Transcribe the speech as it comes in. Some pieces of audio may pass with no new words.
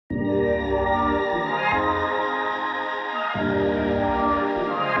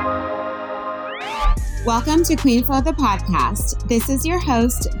Welcome to Queen Flow, the podcast. This is your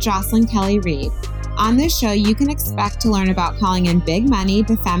host, Jocelyn Kelly Reed. On this show, you can expect to learn about calling in big money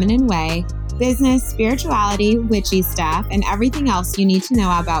the feminine way, business, spirituality, witchy stuff, and everything else you need to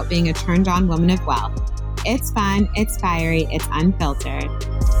know about being a turned-on woman of wealth. It's fun, it's fiery, it's unfiltered.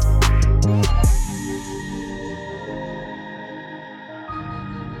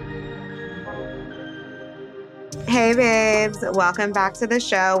 Hey babes, welcome back to the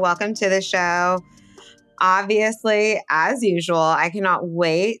show. Welcome to the show. Obviously, as usual, I cannot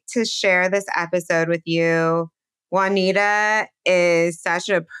wait to share this episode with you. Juanita is such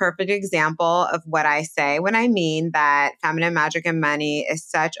a perfect example of what I say when I mean that feminine magic and money is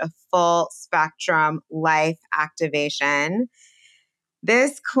such a full spectrum life activation.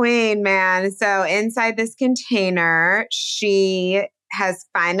 This queen, man. So inside this container, she has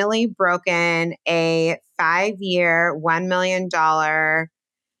finally broken a 5-year, $1 million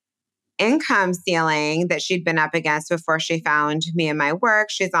income ceiling that she'd been up against before she found me and my work.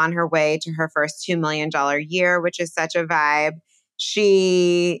 She's on her way to her first $2 million year, which is such a vibe.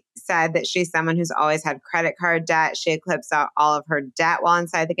 She said that she's someone who's always had credit card debt. She eclipsed out all of her debt while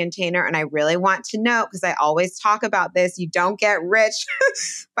inside the container. And I really want to note, because I always talk about this, you don't get rich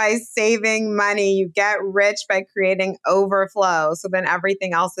by saving money. You get rich by creating overflow. So then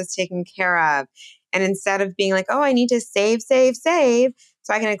everything else is taken care of. And instead of being like, oh, I need to save,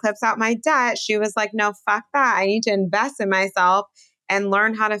 so I can eclipse out my debt, she was like, no, fuck that. I need to invest in myself and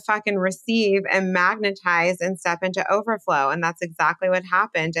learn how to fucking receive and magnetize and step into overflow. And that's exactly what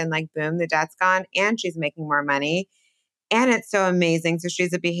happened. And like, boom, the debt's gone and she's making more money. And it's so amazing. So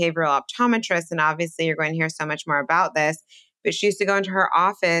she's a behavioral optometrist. And obviously you're going to hear so much more about this, but she used to go into her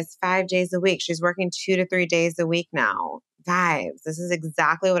office 5 days a week. She's working 2 to 3 days a week now. Vibes. This is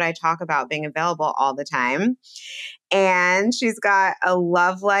exactly what I talk about, being available all the time. And she's got a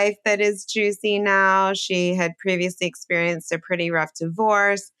love life that is juicy now. She had previously experienced a pretty rough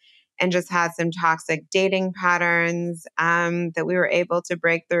divorce and just had some toxic dating patterns that we were able to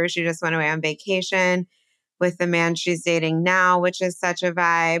break through. She just went away on vacation with the man she's dating now, which is such a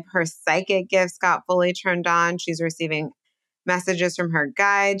vibe. Her psychic gifts got fully turned on. She's receiving messages from her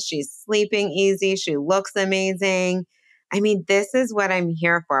guides. She's sleeping easy. She looks amazing. I mean, this is what I'm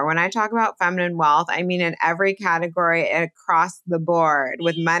here for. When I talk about feminine wealth, I mean in every category across the board,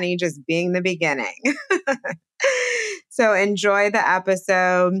 with money just being the beginning. So enjoy the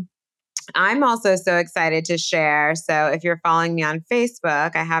episode. I'm also so excited to share. So if you're following me on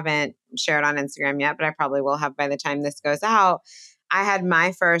Facebook, I haven't shared on Instagram yet, but I probably will have by the time this goes out. I had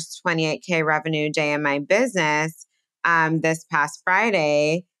my first 28K revenue day in my business this past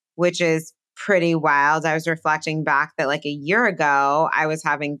Friday, which is pretty wild. I was reflecting back that like a year ago, I was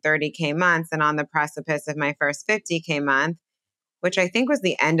having 30K months and on the precipice of my first 50K month, which I think was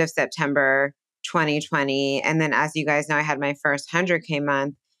the end of September 2020. And then as you guys know, I had my first 100K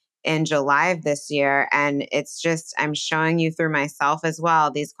month in July of this year. And it's just, I'm showing you through myself as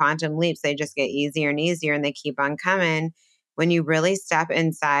well. These quantum leaps, they just get easier and easier and they keep on coming. When you really step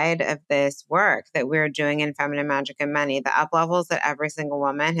inside of this work that we're doing in Feminine Magic and Money, the up levels that every single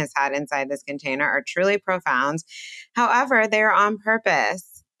woman has had inside this container are truly profound. However, they're on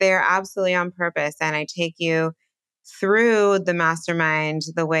purpose. They're absolutely on purpose. And I take you through the mastermind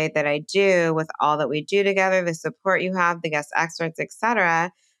the way that I do, with all that we do together, the support you have, the guest experts,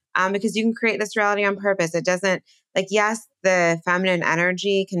 etc. Because you can create this reality on purpose. It doesn't, like, yes, the feminine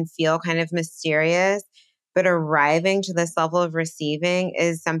energy can feel kind of mysterious, but arriving to this level of receiving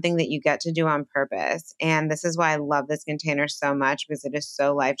is something that you get to do on purpose. And this is why I love this container so much, because it is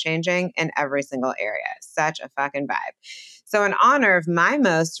so life-changing in every single area. Such a fucking vibe. So in honor of my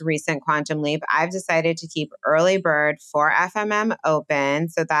most recent quantum leap, I've decided to keep early bird for FMM open.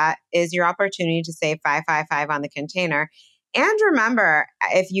 So that is your opportunity to save $555 on the container. And remember,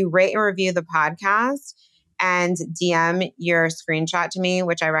 if you rate and review the podcast and DM your screenshot to me,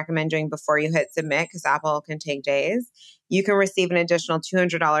 which I recommend doing before you hit submit because Apple can take days, you can receive an additional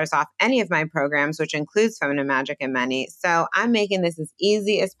 $200 off any of my programs, which includes Feminine Magic and Money. So I'm making this as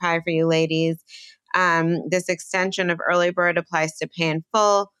easy as pie for you ladies. This extension of early bird applies to pay in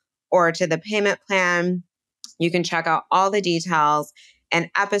full or to the payment plan. You can check out all the details and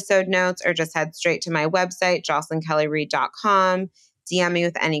episode notes, or just head straight to my website, jocelynkellyreed.com. DM me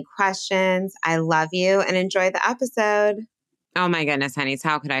with any questions. I love you and enjoy the episode. Oh my goodness, honeys,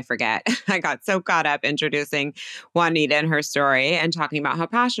 how could I forget? I got so caught up introducing Juanita and her story and talking about how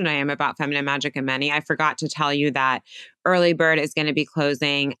passionate I am about Feminine Magic and Money. I forgot to tell you that Early Bird is going to be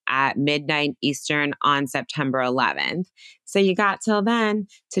closing at midnight Eastern on September 11th. So you got till then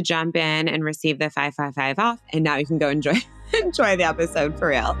to jump in and receive the $555 off. And now you can go enjoy the episode for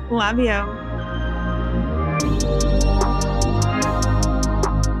real. Love you.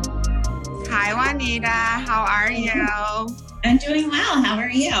 Juanita. How are you? I'm doing well. How are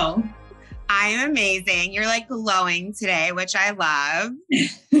you? I'm amazing. You're like glowing today, which I love.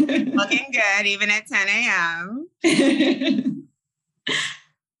 Looking good, even at 10 a.m.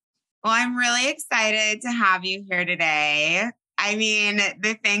 Well, I'm really excited to have you here today. I mean,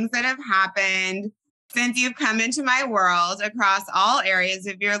 the things that have happened since you've come into my world across all areas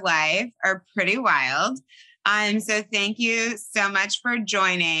of your life are pretty wild. So thank you so much for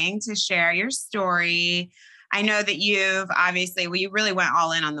joining to share your story. I know that you really went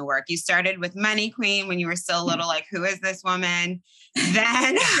all in on the work. You started with Money Queen when you were still little, like, who is this woman?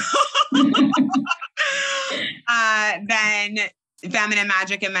 Then, then Feminine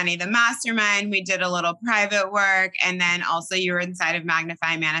Magic and Money, the Mastermind. We did a little private work. And then also you were inside of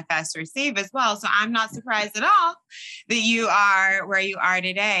Magnify, Manifest, Receive as well. So I'm not surprised at all that you are where you are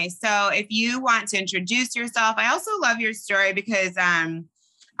today. So if you want to introduce yourself, I also love your story because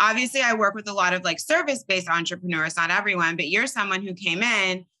obviously I work with a lot of like service-based entrepreneurs, not everyone, but you're someone who came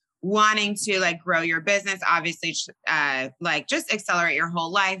in wanting to like grow your business, obviously like just accelerate your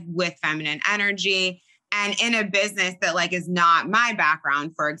whole life with feminine energy. And in a business that like is not my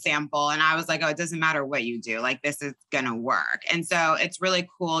background, for example. And I was like, oh, it doesn't matter what you do. Like this is going to work. And so it's really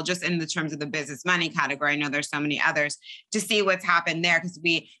cool just in the terms of the business money category. I know there's so many others to see what's happened there. Cause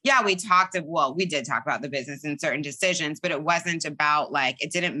we did talk about the business and certain decisions, but it wasn't about like,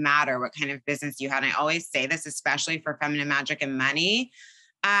 it didn't matter what kind of business you had. And I always say this, especially for Feminine Magic and Money.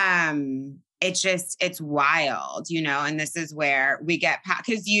 It's wild, and this is where we get,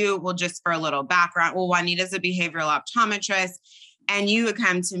 because just for a little background, Juanita's a behavioral optometrist and you would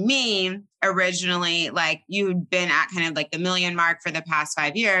come to me originally, like you'd been at kind of like the million mark for the past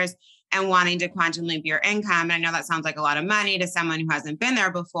 5 years and wanting to quantum leap your income. And I know that sounds like a lot of money to someone who hasn't been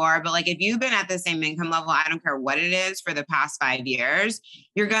there before, but like if you've been at the same income level, I don't care what it is for the past 5 years,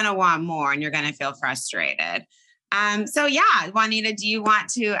 you're going to want more and you're going to feel frustrated. Juanita, do you want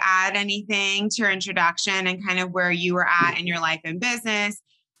to add anything to your introduction and kind of where you were at in your life and business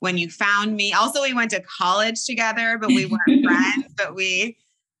when you found me? Also, we went to college together, but we weren't friends, but we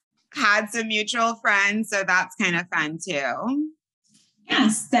had some mutual friends. So that's kind of fun too. Yeah.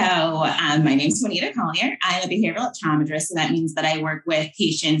 So my name is Juanita Collier. I'm a behavioral optometrist. So that means that I work with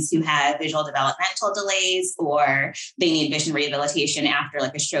patients who have visual developmental delays or they need vision rehabilitation after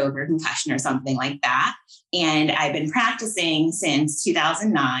like a stroke or concussion or something like that. And I've been practicing since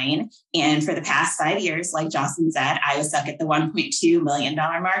 2009. And for the past 5 years, like Jocelyn said, I was stuck at the $1.2 million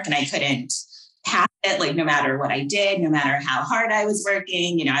mark and I couldn't pass it, like no matter what I did, no matter how hard I was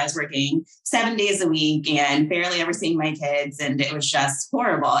working. I was working 7 days a week and barely ever seeing my kids. And it was just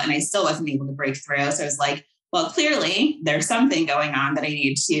horrible. And I still wasn't able to break through. So I was like, well, clearly there's something going on that I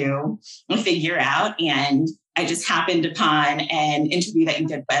need to figure out. And I just happened upon an interview that you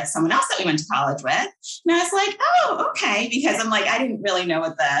did with someone else that we went to college with. And I was like, oh, okay. Because I'm like, I didn't really know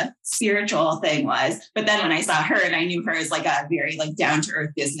what the spiritual thing was. But then when I saw her and I knew her as like a very like down to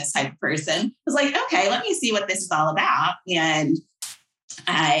earth business type of person, I was like, okay, let me see what this is all about. And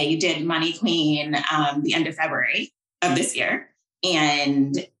I did Money Queen the end of February of this year.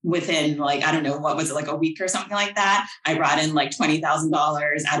 And within like, I don't know, what was it, like a week or something like that, I brought in like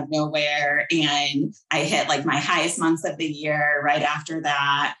 $20,000 out of nowhere. And I hit like my highest months of the year right after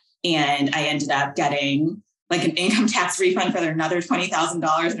that. And I ended up getting like an income tax refund for another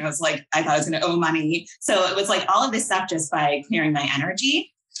 $20,000. And I was like, I thought I was going to owe money. So it was like all of this stuff just by clearing my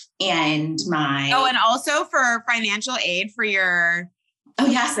energy and and also for financial aid for your... Oh,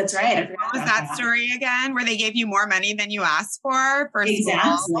 yes, that's right. What was that story again? Where they gave you more money than you asked for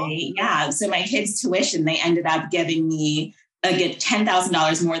exactly. School? Yeah. So my kids' tuition, they ended up giving me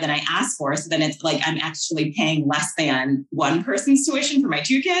 $10,000 more than I asked for. So then it's like I'm actually paying less than one person's tuition for my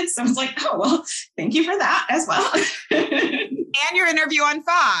 2 kids. So I was like, oh, well, thank you for that as well. And your interview on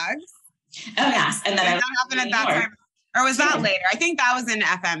Fox. Oh, yes. And then that happened at that time. Or was that later? I think that was in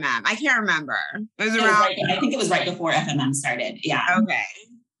FMM. I can't remember. It was around. I think it was right before FMM started. Yeah. Okay.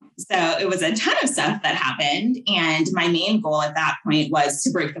 So it was a ton of stuff that happened. And my main goal at that point was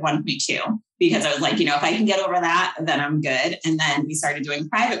to break the 1.2 because I was like, if I can get over that, then I'm good. And then we started doing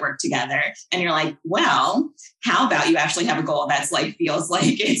private work together. And you're like, well, how about you actually have a goal that's like, feels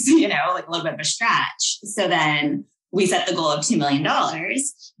like it's, like a little bit of a stretch. So then we set the goal of $2 million.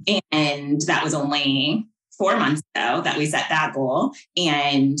 And that was only 4 months ago that we set that goal.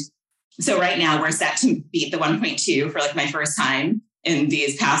 And so right now we're set to beat the 1.2 for like my first time in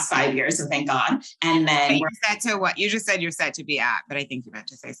these past 5 years. So thank God. And then we're set to what? You just said you're set to be at, but I think you meant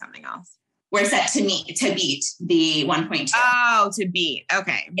to say something else. We're set to beat the 1.2. Oh, to beat.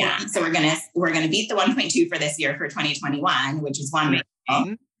 Okay. Yeah. So we're gonna beat the 1.2 for this year for 2021, which is one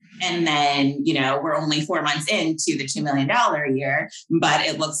goal. And then, we're only 4 months into the $2 million a year, but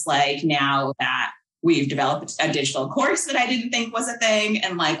it looks like now that we've developed a digital course that I didn't think was a thing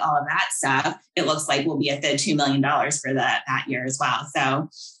and like all of that stuff, it looks like we'll be at the $2 million for that year as well. So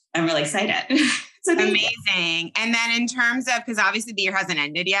I'm really excited. So amazing. And then in terms of, because obviously the year hasn't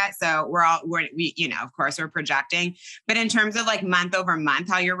ended yet, so we of course we're projecting, but in terms of like month over month,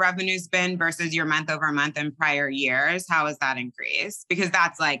 how your revenue's been versus your month over month in prior years, how has that increased? Because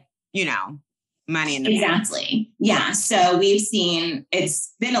that's like, money in the Exactly. Yeah. So we've seen,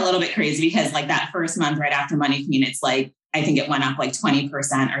 it's been a little bit crazy because like that first month right after Money Queen, it's like, I think it went up like 20%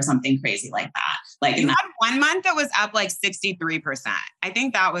 or something crazy like that. Like you had 1 month that was up like 63%. I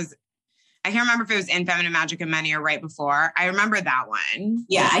think that was, I can't remember if it was in Feminine Magic and Money or right before. I remember that one.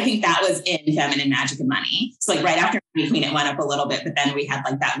 Yeah, I think that was in Feminine Magic and Money. So like right after Money Queen, it went up a little bit, but then we had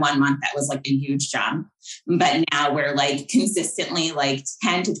like that 1 month that was like a huge jump. But now we're like consistently like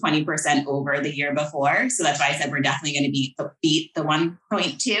 10 to 20% over the year before. So that's why I said we're definitely going to beat the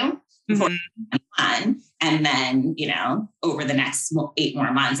 1.2 before one. And then, over the next 8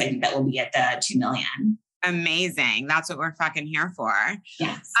 more months, I think that will be at the 2 million. Amazing. That's what we're fucking here for.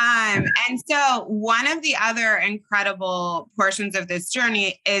 Yes. And so one of the other incredible portions of this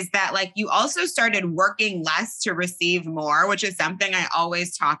journey is that like you also started working less to receive more, which is something I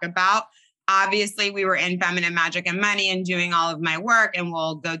always talk about. Obviously, we were in Feminine Magic and Money and doing all of my work, and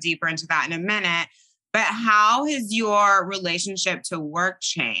we'll go deeper into that in a minute. But how has your relationship to work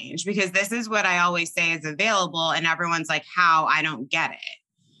changed? Because this is what I always say is available, and everyone's like, how? I don't get it.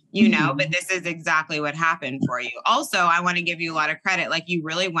 But this is exactly what happened for you. Also, I want to give you a lot of credit. Like you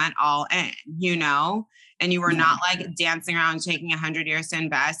really went all in, and you were not like dancing around taking 100 years to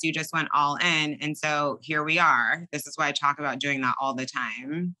invest. You just went all in. And so here we are. This is why I talk about doing that all the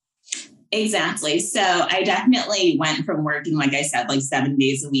time. Exactly. So I definitely went from working, like I said, like 7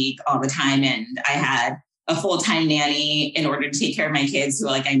 days a week all the time. And I had a full-time nanny in order to take care of my kids who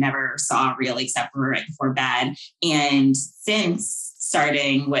like I never saw really except for right before bed. And since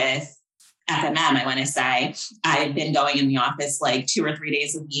starting with FMM, I want to say, I've been going in the office like 2 or 3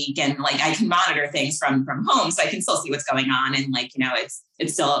 days a week. And like, I can monitor things from home. So I can still see what's going on. And like,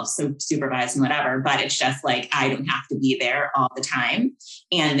 it's still so supervised and whatever, but it's just like, I don't have to be there all the time.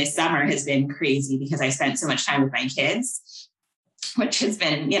 And this summer has been crazy because I spent so much time with my kids, which has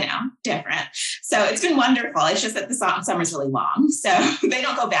been, different. So it's been wonderful. It's just that the summer's really long. So they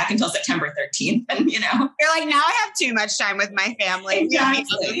don't go back until September 13th. And, You're like, now I have too much time with my family. Exactly.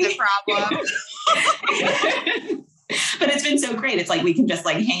 That's the problem. But it's been so great. It's like, we can just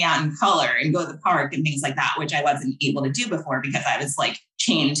like hang out and color and go to the park and things like that, which I wasn't able to do before because I was like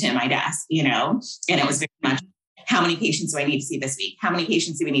chained to my desk, and it was very much, how many patients do I need to see this week? How many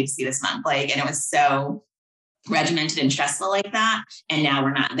patients do we need to see this month? Like, and it was so regimented and stressful like that. And now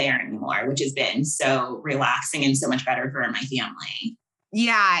we're not there anymore, which has been so relaxing and so much better for my family.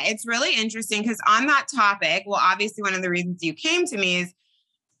 Yeah, it's really interesting because on that topic, well, obviously one of the reasons you came to me is,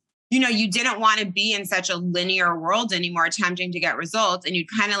 you didn't want to be in such a linear world anymore, attempting to get results. And you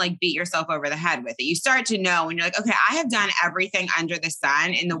kind of like beat yourself over the head with it. You start to know when you're like, okay, I have done everything under the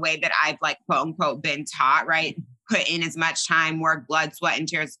sun in the way that I've like, quote unquote, been taught, right? Put in as much time, work, blood, sweat, and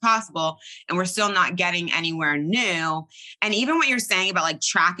tears as possible. And we're still not getting anywhere new. And even what you're saying about like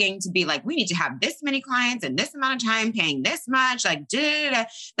tracking to be like, we need to have this many clients in this amount of time, paying this much, like,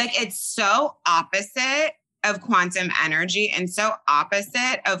 like it's so opposite of quantum energy and so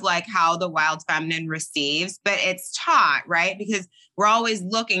opposite of like how the wild feminine receives, but it's taught, right? Because we're always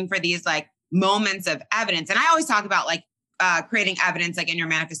looking for these like moments of evidence. And I always talk about like creating evidence like in your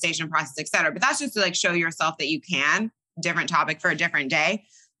manifestation process, et cetera. But that's just to like show yourself that you can, different topic for a different day,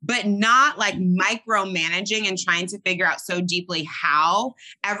 but not like micromanaging and trying to figure out so deeply how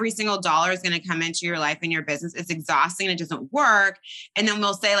every single dollar is going to come into your life and your business. It's exhausting. It doesn't work. And then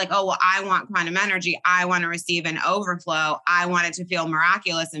we'll say like, oh, well, I want quantum energy. I want to receive an overflow. I want it to feel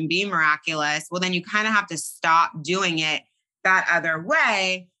miraculous and be miraculous. Well, then you kind of have to stop doing it that other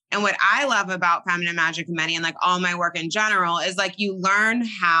way. And what I love about Feminine Magic and Money and like all my work in general is like you learn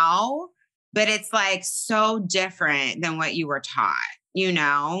how, but it's like so different than what you were taught,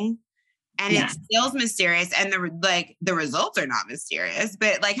 and it feels mysterious. And the results are not mysterious,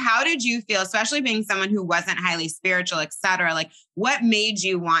 but like, how did you feel, especially being someone who wasn't highly spiritual, et cetera? Like what made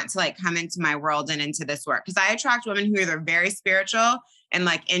you want to like come into my world and into this work? Because I attract women who are either very spiritual and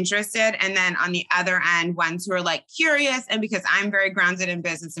like interested. And then on the other end, ones who are like curious. And because I'm very grounded in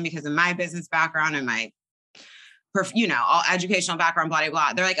business and because of my business background and my all educational background, blah, blah,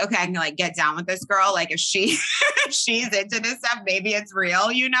 blah. They're like, okay, I can like get down with this girl. Like if she's into this stuff, maybe it's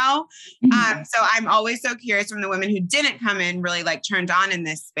real, So I'm always so curious from the women who didn't come in really like turned on in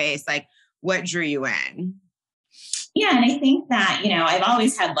this space, like what drew you in? Yeah. And I think that, I've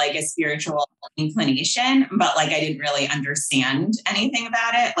always had like a spiritual inclination, but like I didn't really understand anything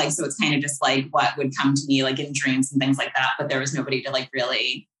about it. Like, so it's kind of just like what would come to me like in dreams and things like that. But there was nobody to like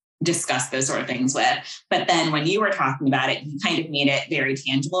really discuss those sort of things with. But then when you were talking about it, you kind of made it very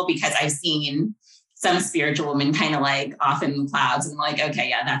tangible, because I've seen some spiritual women kind of like off in the clouds and like, okay,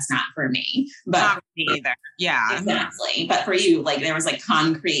 yeah, that's not for me. But not for me either. Yeah, exactly. But for you, like there was like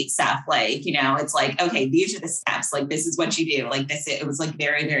concrete stuff, like, it's like, okay, these are the steps. Like, this is what you do. Like this, it was like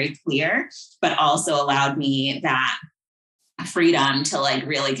very, very clear, but also allowed me that freedom to like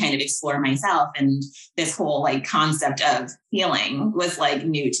really kind of explore myself. And this whole like concept of healing was like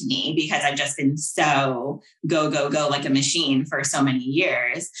new to me, because I've just been so go like a machine for so many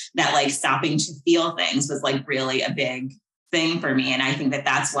years that like stopping to feel things was like really a big thing for me. And I think that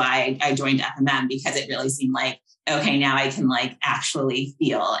that's why I joined FMM, because it really seemed like, okay, now I can like actually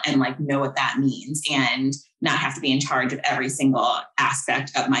feel and like know what that means and not have to be in charge of every single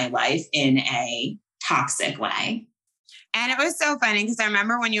aspect of my life in a toxic way. And it was so funny because I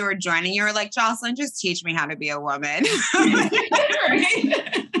remember when you were joining, you were like, Jocelyn, just teach me how to be a woman. It's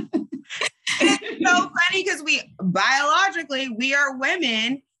so funny because biologically, we are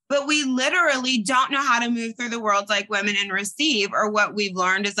women, but we literally don't know how to move through the world like women and receive, or what we've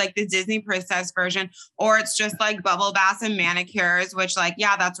learned is like the Disney princess version, or it's just like bubble baths and manicures, which like,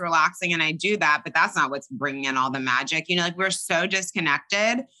 yeah, that's relaxing. And I do that, but that's not what's bringing in all the magic. Like we're so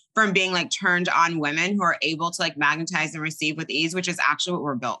disconnected from being like turned on women who are able to like magnetize and receive with ease, which is actually what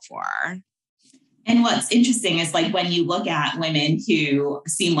we're built for. And what's interesting is like when you look at women who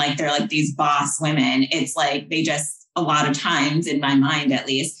seem like they're like these boss women, it's like they just, a lot of times in my mind, at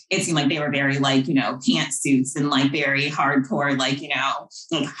least, it seemed like they were very like, pantsuits and like very hardcore, like,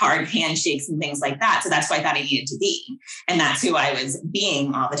 like hard handshakes and things like that. So that's what I thought I needed to be. And that's who I was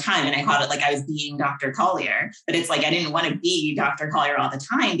being all the time. And I called it like I was being Dr. Collier, but it's like I didn't want to be Dr. Collier all the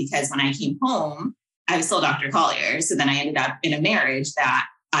time, because when I came home, I was still Dr. Collier. So then I ended up in a marriage that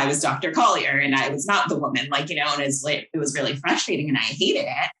I was Dr. Collier and I was not the woman, like, and it was really frustrating and I hated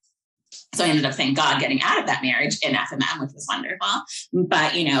it. So I ended up, thank God, getting out of that marriage in FMM, which was wonderful.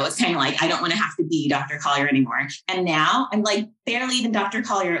 But, it's kind of like, I don't want to have to be Dr. Collier anymore. And now I'm like barely even Dr.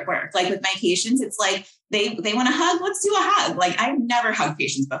 Collier at work. Like with my patients, it's like, they want a hug. Let's do a hug. Like I've never hugged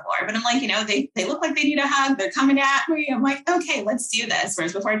patients before, but I'm like, they look like they need a hug. They're coming at me. I'm like, okay, let's do this.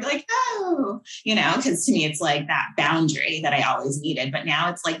 Whereas before I'd be like, no, because to me, it's like that boundary that I always needed. But now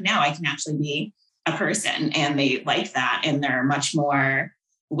it's like, no, I can actually be a person, and they like that. And they're much more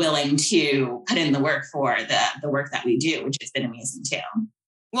willing to put in the work for the work that we do, which has been amazing too.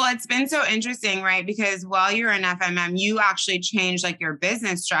 Well, it's been so interesting, right? Because while you're in FMM, you actually changed like your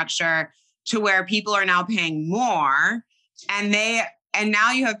business structure to where people are now paying more, and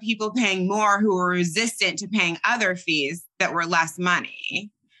now you have people paying more who are resistant to paying other fees that were less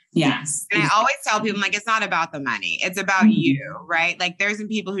money. Yes. And I always tell people, like, it's not about the money. It's about you, right? Like there's some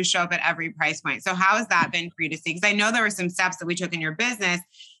people who show up at every price point. So how has that been for you to see? Because I know there were some steps that we took in your business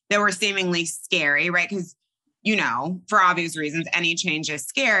that were seemingly scary, right? Because, for obvious reasons, any change is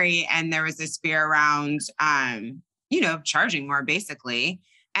scary. And there was this fear around, charging more basically.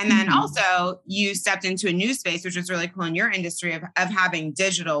 And then also you stepped into a new space, which was really cool in your industry of having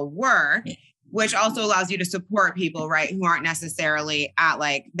digital work, which also allows you to support people, right, who aren't necessarily at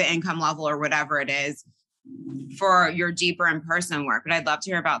like the income level or whatever it is for your deeper in-person work. But I'd love to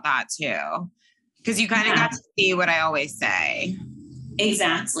hear about that too, because you kind of got to see what I always say.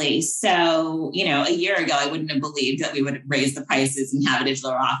 Exactly. So, a year ago, I wouldn't have believed that we would raise the prices and have a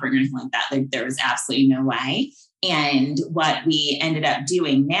digital offering or anything like that. Like there was absolutely no way. And what we ended up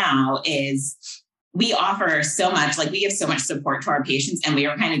doing now is we offer so much, like we give so much support to our patients, and we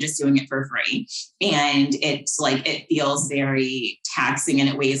are kind of just doing it for free. And it's like, it feels very taxing and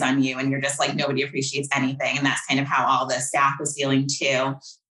it weighs on you. And you're just like, nobody appreciates anything. And that's kind of how all the staff was feeling too.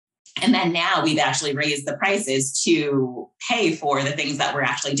 And then now we've actually raised the prices to pay for the things that we're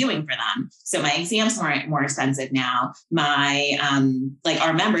actually doing for them. So my exams are more expensive now. My,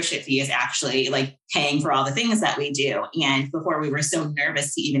 our membership fee is actually like paying for all the things that we do. And before we were so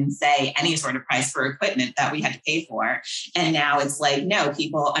nervous to even say any sort of price for equipment that we had to pay for. And now it's like, no,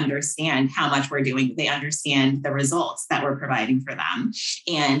 people understand how much we're doing. They understand the results that we're providing for them.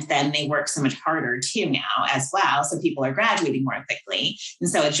 And then they work so much harder too now as well. So people are graduating more quickly. And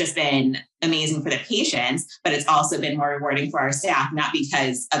so it's just been been amazing for the patients, but it's also been more rewarding for our staff, not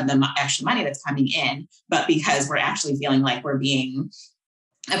because of the extra money that's coming in, but because we're actually feeling like we're being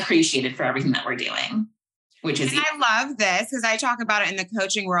appreciated for everything that we're doing. And I love this because I talk about it in the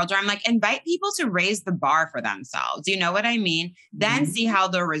coaching world where I'm like, invite people to raise the bar for themselves. You know what I mean? Mm-hmm. Then see how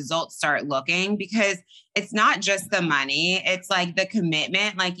the results start looking, because it's not just the money. It's like the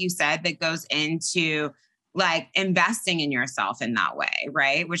commitment, like you said, that goes into like investing in yourself in that way,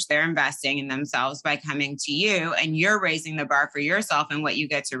 right? Which they're investing in themselves by coming to you, and you're raising the bar for yourself and what you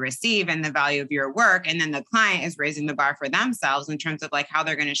get to receive and the value of your work. And then the client is raising the bar for themselves in terms of like how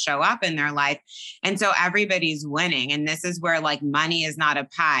they're going to show up in their life. And so everybody's winning. And this is where like money is not a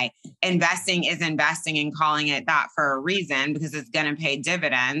pie. Investing is investing and calling it that for a reason, because it's going to pay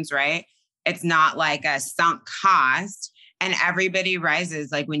dividends, right? It's not like a sunk cost, and everybody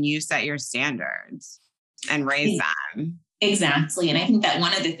rises like when you set your standards and raise them. Exactly. And I think that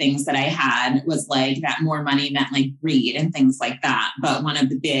one of the things that I had was like that more money meant like greed and things like that. But one of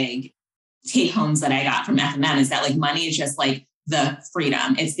the big take homes that I got from FMM is that like money is just like the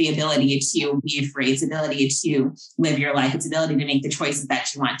freedom. It's the ability to be free. It's the ability to live your life. It's the ability to make the choices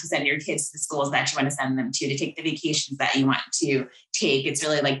that you want, to send your kids to the schools that you want to send them to take the vacations that you want to take. It's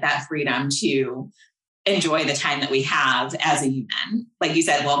really like that freedom to enjoy the time that we have as a human. Like you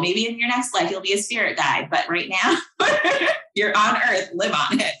said, well, maybe in your next life, you'll be a spirit guide, but right now you're on earth, live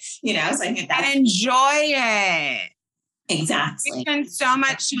on it, you know? So I think that. And enjoy it. Exactly. You spend so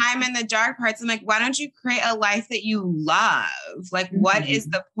much time in the dark parts. I'm like, why don't you create a life that you love? Like, what is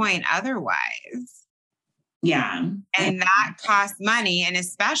the point otherwise? Yeah. And that costs money. And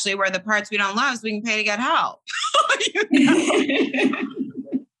especially where the parts we don't love, so we can pay to get help.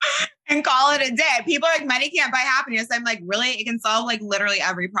 And call it a day. People are like, money can't buy happiness. I'm like, really? It can solve like literally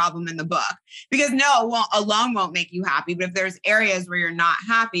every problem in the book. Because alone won't make you happy. But if there's areas where you're not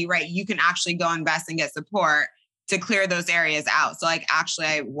happy, right, you can actually go invest and get support to clear those areas out. So like, actually,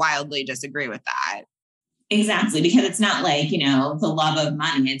 I wildly disagree with that. Exactly. Because it's not like, you know, the love of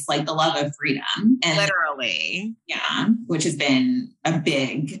money. It's like the love of freedom. And literally. Yeah. Which has been a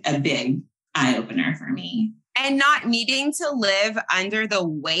big eye opener for me. And not needing to live under the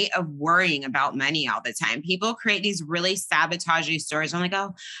weight of worrying about money all the time. People create these really sabotaging stories. I'm like,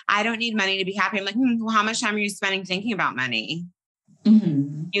 oh, I don't need money to be happy. I'm like, well, how much time are you spending thinking about money?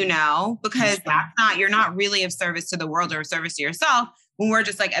 Mm-hmm. You know, because you're not really of service to the world or of service to yourself when we're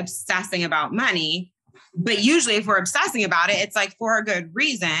just like obsessing about money. But usually if we're obsessing about it, it's like for a good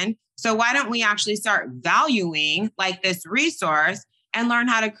reason. So why don't we actually start valuing like this resource and learn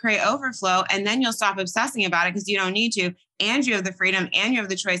how to create overflow? And then you'll stop obsessing about it because you don't need to. And you have the freedom and you have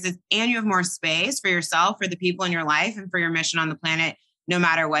the choices and you have more space for yourself, for the people in your life, and for your mission on the planet, no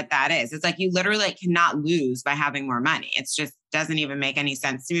matter what that is. It's like you literally cannot lose by having more money. It's just doesn't even make any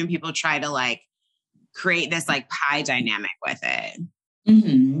sense to me when people try to like create this like pie dynamic with it.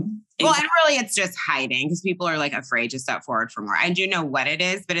 Mm-hmm. Well, and really it's just hiding because people are like afraid to step forward for more. I do know what it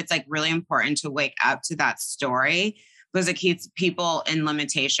is, but it's like really important to wake up to that story because it keeps people in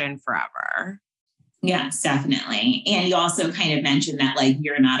limitation forever. Yes, definitely. And you also kind of mentioned that like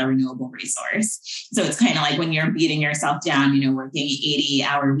you're not a renewable resource. So it's kind of like when you're beating yourself down, you know, working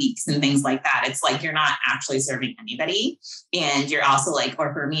 80-hour weeks and things like that. It's like you're not actually serving anybody. And you're also like,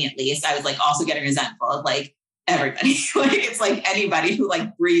 or for me at least, I was like also getting resentful of like everybody. Like it's like anybody who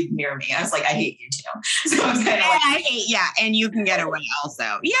like breathed near me. I was like, I hate you too. So it's kind of like I hate, yeah. And you can get away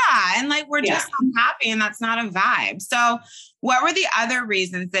also. Yeah. And like we're just unhappy and that's not a vibe. So what were the other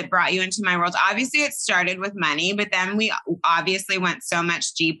reasons that brought you into my world? Obviously it started with money, but then we obviously went so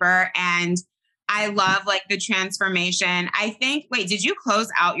much deeper. And I love like the transformation. I think, wait, did you close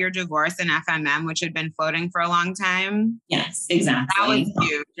out your divorce in FMM, which had been floating for a long time? Yes, exactly. That was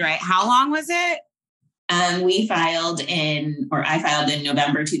huge, right? How long was it? I filed in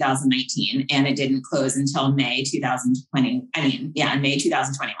November 2019, and it didn't close until May 2020. May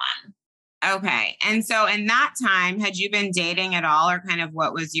 2021. Okay. And so in that time, had you been dating at all, or kind of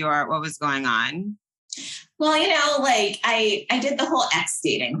what was going on? Well, you know, like I did the whole X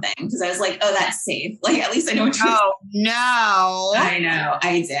dating thing because I was like, oh, that's safe. Like, at least I know what you're Oh, no. I know.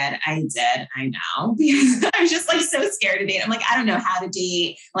 I know. Because I was just like so scared to date. I'm like, I don't know how to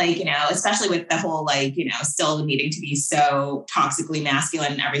date. Like, you know, especially with the whole, like, you know, still needing to be so toxically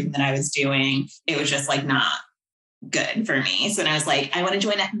masculine and everything that I was doing. It was just like not good for me. So then I was like, I want to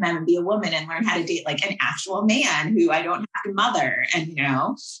join FMM and be a woman and learn how to date like an actual man who I don't have to mother and, you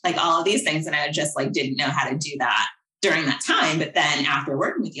know, like all of these things. And I just like didn't know how to do that during that time. But then after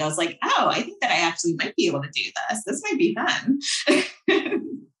working with you, I was like, oh, I think that I actually might be able to do this. This might be fun.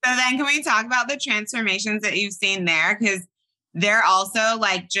 So then can we talk about the transformations that you've seen there? Because they're also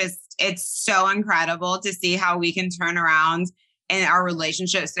like, just, it's so incredible to see how we can turn around in our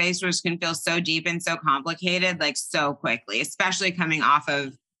relationship space, which can feel so deep and so complicated, like so quickly, especially coming off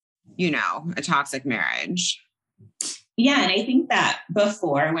of, a toxic marriage. Yeah. And I think that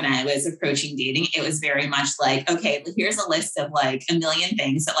before, when I was approaching dating, it was very much like, okay, here's a list of like a million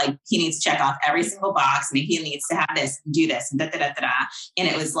things that like he needs to check off every single box, and he needs to have this and do this and da da da da da. And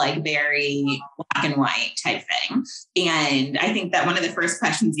it was like very black and white type thing. And I think that one of the first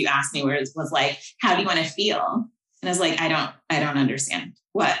questions you asked me was like, how do you want to feel? And I was like, I don't understand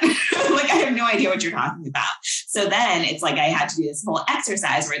what, like, I have no idea what you're talking about. So then it's like, I had to do this whole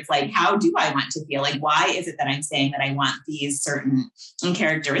exercise where it's like, how do I want to feel? Like, why is it that I'm saying that I want these certain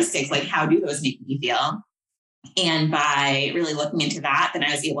characteristics? Like, how do those make me feel? And by really looking into that, then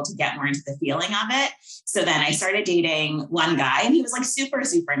I was able to get more into the feeling of it. So then I started dating one guy, and he was like super,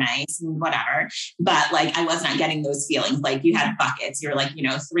 super nice and whatever. But like, I was not getting those feelings. Like, you had buckets, you're like,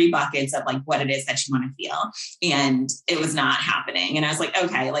 3 buckets of like what it is that you want to feel. And it was not happening. And I was like,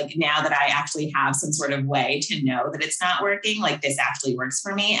 okay, like now that I actually have some sort of way to know that it's not working, like this actually works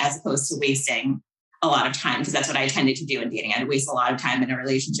for me, as opposed to wasting a lot of time. Because that's what I tended to do in dating. I'd waste a lot of time in a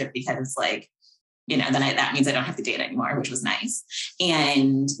relationship because it's like, then that means I don't have to date anymore, which was nice.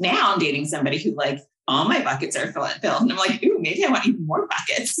 And now I'm dating somebody who like all my buckets are filled. And I'm like, ooh, maybe I want even more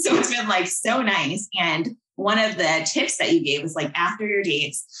buckets. So it's been like so nice. And one of the tips that you gave was like, after your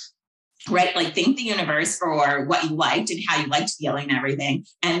dates, right? Like, thank the universe for what you liked and how you liked feeling and everything.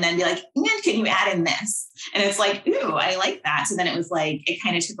 And then be like, and can you add in this? And it's like, ooh, I like that. So then it was like, it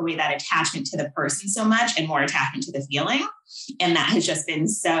kind of took away that attachment to the person so much and more attachment to the feeling. And that has just been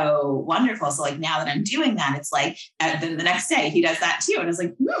so wonderful. So like, now that I'm doing that, it's like, then the next day he does that too. And I was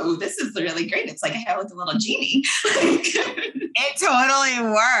like, ooh, this is really great. It's like I have like a little genie. It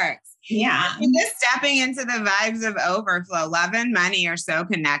totally works. Yeah. And just stepping into the vibes of overflow. Love and money are so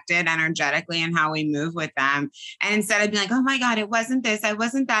connected energetically in how we move with them. And instead of being like, oh my God, it wasn't this, I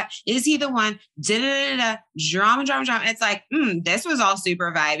wasn't that. Is he the one? Drama. It's like, this was all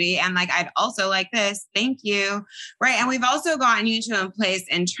super vibey. And like, I'd also like this. Thank you. Right. And we've also gotten you to a place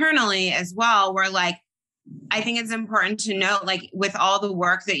internally as well, where like, I think it's important to note, like with all the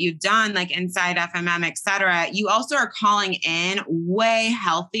work that you've done, like inside FMM, et cetera, you also are calling in way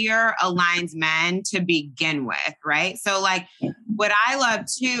healthier aligned men to begin with, right? So like what I love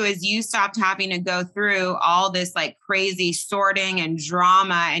too is you stopped having to go through all this like crazy sorting and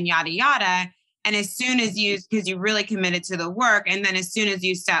drama and yada, yada. And as soon as because you really committed to the work, and then as soon as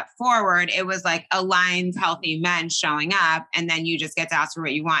you step forward, it was like aligned, healthy men showing up. And then you just get to ask for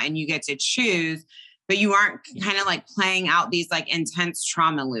what you want and you get to choose. But you aren't kind of like playing out these like intense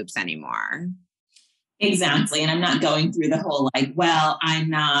trauma loops anymore. Exactly. And I'm not going through the whole like, well, I'm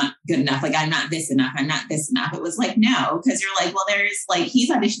not good enough. Like, I'm not this enough. I'm not this enough. It was like, no, because you're like, well, there's like, he's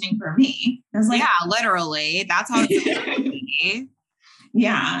auditioning for me. I was like, yeah, literally. That's how it's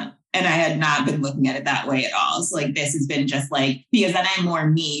yeah. And I had not been looking at it that way at all. So like, this has been just like, because then I'm more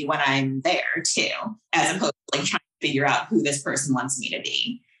me when I'm there too, as opposed to like trying to figure out who this person wants me to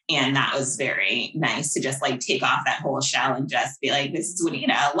be. And that was very nice to just like take off that whole shell and just be like, this is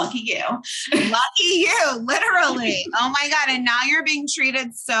Juanita. Lucky you. Lucky you, literally. Oh my God. And now you're being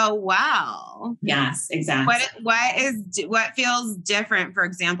treated so well. Yes, exactly. What feels different, for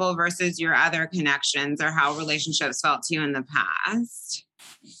example, versus your other connections or how relationships felt to you in the past?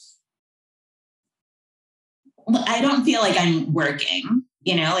 Well, I don't feel like I'm working,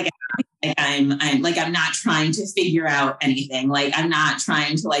 like I'm not trying to figure out anything. Like, I'm not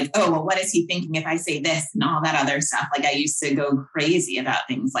trying to like, oh, well, what is he thinking if I say this and all that other stuff? Like, I used to go crazy about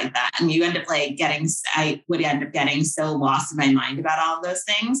things like that. And you end up like I would end up getting so lost in my mind about all of those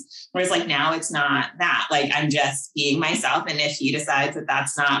things. Whereas like now it's not that. Like, I'm just being myself. And if he decides that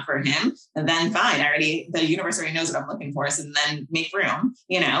that's not for him, then fine. The universe already knows what I'm looking for. So then make room,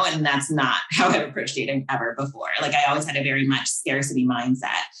 and that's not how I've approached dating ever before. Like, I always had a very much scarcity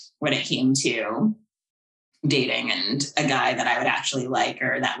mindset when it came to dating and a guy that I would actually like,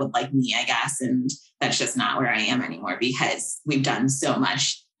 or that would like me, I guess. And that's just not where I am anymore, because we've done so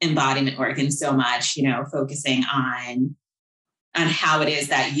much embodiment work and so much, focusing on how it is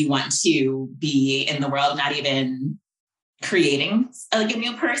that you want to be in the world, not even creating like a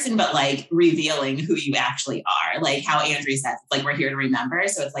new person, but like revealing who you actually are. Like how Andrea says, like, we're here to remember.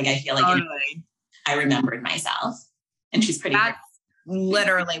 So it's like, I feel like totally. I remembered myself, and she's pretty great.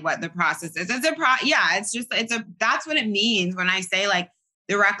 Literally what the process is. That's what it means when I say like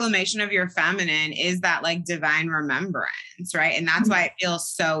the reclamation of your feminine is that like divine remembrance, right? And that's why it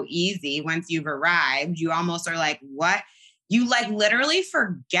feels so easy once you've arrived. You almost are like, what? You like literally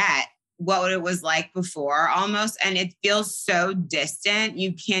forget what it was like before almost. And it feels so distant.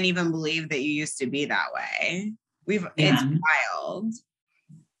 You can't even believe that you used to be that way. It's wild.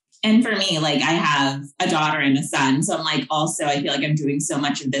 And for me, like I have a daughter and a son. So I'm like, also, I feel like I'm doing so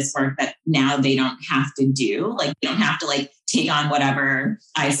much of this work that now they don't have to do. Like, they don't have to like take on whatever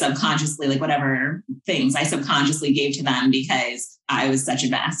I subconsciously, like whatever things I subconsciously gave to them because I was such a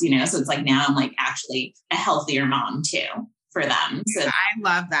mess, you know? So it's like, now I'm like actually a healthier mom too for them. So I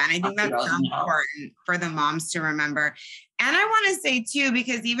love that. And I think that's so important for the moms to remember. And I want to say too,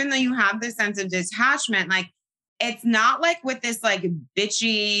 because even though you have this sense of detachment, like, it's not like with this like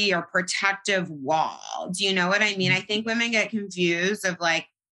bitchy or protective wall. Do you know what I mean? I think women get confused of like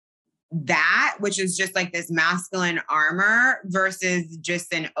that, which is just like this masculine armor versus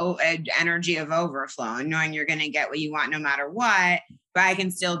just an energy of overflow and knowing you're going to get what you want no matter what, but I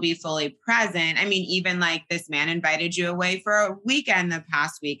can still be fully present. I mean, even like this man invited you away for a weekend the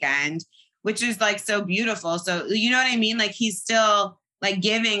past weekend, which is like so beautiful. So, you know what I mean? Like he's still like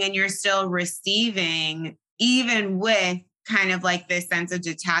giving and you're still receiving, even with kind of like this sense of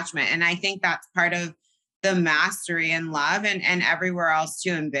detachment. And I think that's part of the mastery and love and everywhere else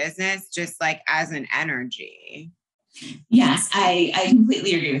too in business, just like as an energy. Yes, I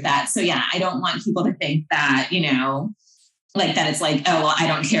completely agree with that. So yeah, I don't want people to think that, you know, like that it's like, oh, well, I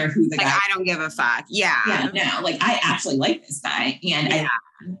don't care who the like, guy. I don't give a fuck. Yeah. No, like I actually like this guy and I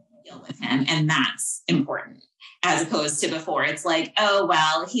deal with him. And that's important. As opposed to before, it's like, oh,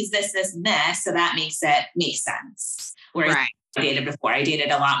 well, he's this, and this. So that makes sense. Whereas I dated before, I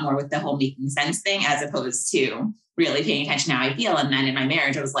dated a lot more with the whole making sense thing, as opposed to really paying attention to how I feel. And then in my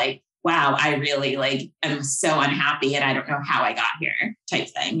marriage, I was like, wow, I really like, I'm so unhappy and I don't know how I got here type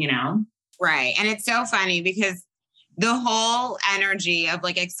thing, you know? Right. And it's so funny because the whole energy of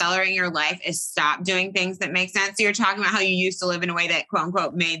like accelerating your life is stop doing things that make sense. So you're talking about how you used to live in a way that quote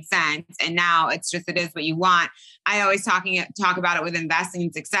unquote made sense. And now it's just, it is what you want. I always talk about it with investing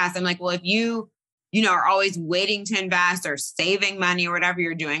and success. I'm like, well, if you are always waiting to invest or saving money or whatever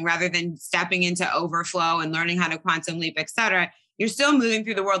you're doing, rather than stepping into overflow and learning how to quantum leap, et cetera, you're still moving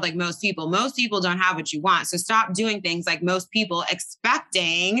through the world like most people. Most people don't have what you want. So stop doing things like most people,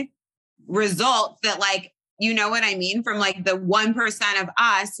 expecting results that like, you know what I mean? From like the 1% of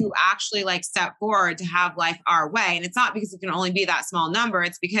us who actually like step forward to have life our way. And it's not because it can only be that small number.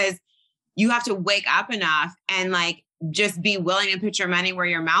 It's because you have to wake up enough and like just be willing to put your money where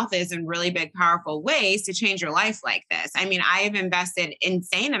your mouth is in really big, powerful ways to change your life like this. I mean, I have invested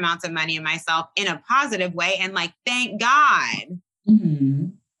insane amounts of money in myself in a positive way. And like, thank God,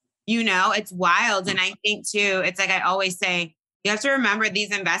 you know, it's wild. And I think too, it's like, I always say, you have to remember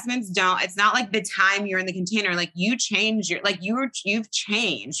these investments it's not like the time you're in the container, like you change you've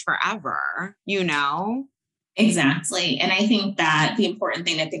changed forever, you know? Exactly. And I think that the important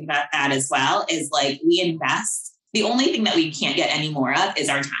thing to think about that as well is like we invest. The only thing that we can't get any more of is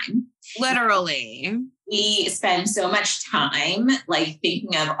our time. Literally. We spend so much time like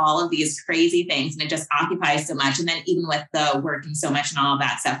thinking of all of these crazy things and it just occupies so much. And then even with the working so much and all of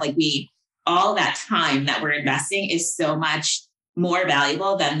that stuff, like all that time that we're investing is so much more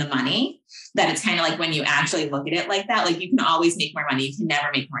valuable than the money that it's kind of like when you actually look at it like that, like you can always make more money. You can never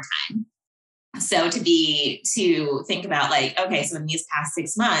make more time. So to think about like, okay, so in these past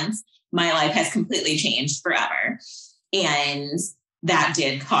 6 months, my life has completely changed forever. And that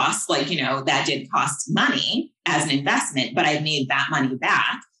did cost money as an investment, but I made that money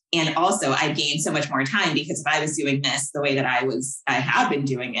back. And also I gained so much more time because if I was doing this the way that I have been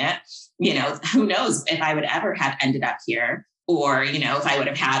doing it, you know, who knows if I would ever have ended up here or, you know, if I would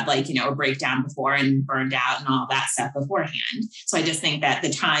have had like, you know, a breakdown before and burned out and all that stuff beforehand. So I just think that the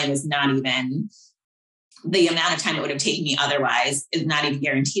time is not even the amount of time it would have taken me otherwise is not even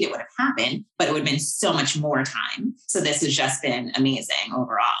guaranteed it would have happened, but it would have been so much more time. So this has just been amazing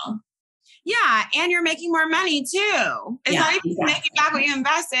overall. Yeah. And you're making more money too. It's not even making back what you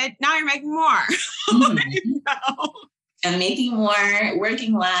invested. Now you're making more. You know? I'm making more,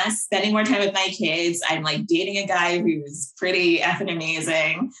 working less, spending more time with my kids. I'm like dating a guy who's pretty effing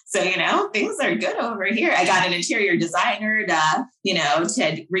amazing. So, you know, things are good over here. I got an interior designer to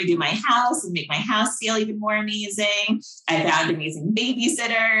redo my house and make my house feel even more amazing. I found amazing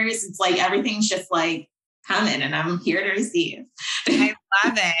babysitters. It's like everything's just like coming and I'm here to receive. I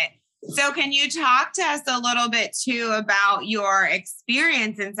love it. So can you talk to us a little bit too about your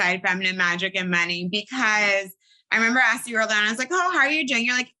experience inside Feminine Magic and Money? Because I remember asking you earlier on, I was like, oh, how are you doing?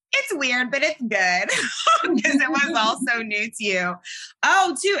 You're like, it's weird, but it's good. Because it was all so new to you.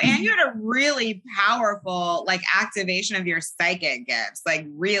 Oh, too. And you had a really powerful like activation of your psychic gifts, like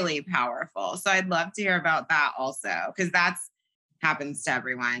really powerful. So I'd love to hear about that also. Because happens to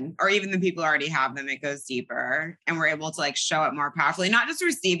everyone, or even the people who already have them, it goes deeper and we're able to like show it more powerfully, not just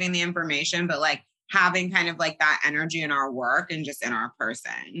receiving the information, but like having kind of like that energy in our work and just in our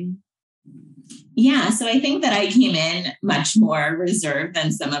person. Yeah. So I think that I came in much more reserved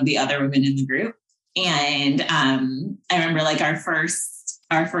than some of the other women in the group. And I remember like our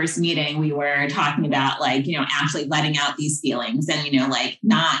first meeting, we were talking about like, actually letting out these feelings and, like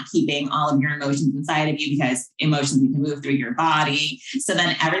not keeping all of your emotions inside of you, because emotions need to move through your body. So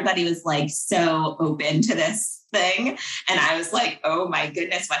then everybody was like so open to this thing. And I was like, oh my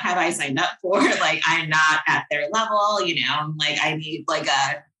goodness, what have I signed up for? Like, I'm not at their level, like I need like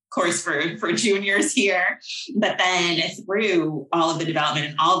a course for juniors here. But then through all of the development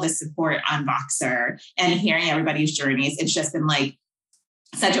and all of the support on Voxer and hearing everybody's journeys, it's just been like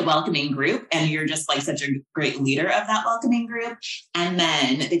such a welcoming group. And you're just like such a great leader of that welcoming group. And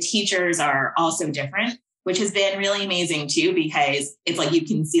then the teachers are also different, which has been really amazing too, because it's like you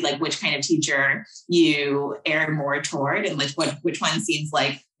can see like which kind of teacher you err more toward and which one seems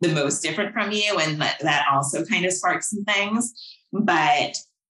like the most different from you. And that also kind of sparks some things. But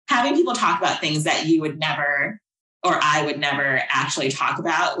having people talk about things that you would never, or I would never actually talk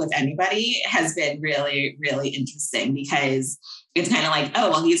about with anybody has been really, really interesting, because it's kind of like, oh,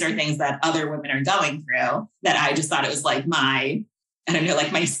 well, these are things that other women are going through that I just thought it was like my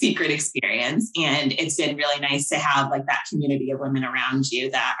secret experience. And it's been really nice to have like that community of women around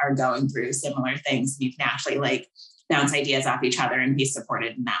you that are going through similar things. And you can actually like bounce ideas off each other and be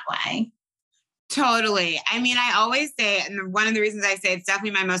supported in that way. Totally. I mean, I always say, and one of the reasons I say it's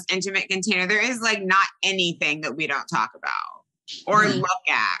definitely my most intimate container, there is like not anything that we don't talk about or look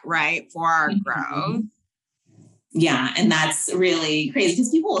at, right, for our growth. Yeah. And that's really crazy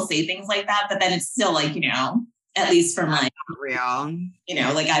because people will say things like that, but then it's still like, at least from like real,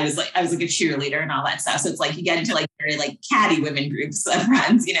 like I was like a cheerleader and all that stuff. So it's like you get into like very like catty women groups of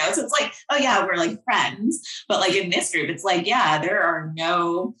friends, so it's like, oh yeah, we're like friends. But like in this group, it's like, yeah, there are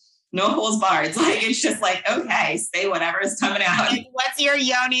no holds barred. Like, it's just like, okay, say whatever is coming out. Like, what's your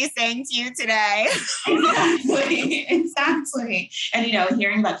yoni saying to you today? Exactly. And,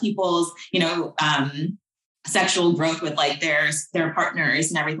 hearing about people's, sexual growth with like their partners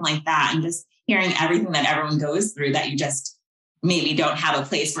and everything like that. And just hearing everything that everyone goes through that you just maybe don't have a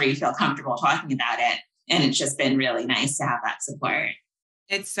place where you feel comfortable talking about it. And it's just been really nice to have that support.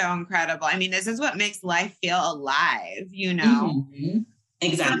 It's so incredible. I mean, this is what makes life feel alive, Mm-hmm.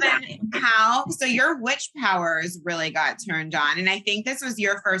 Exactly. So your witch powers really got turned on. And I think this was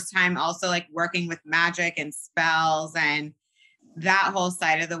your first time also like working with magic and spells and that whole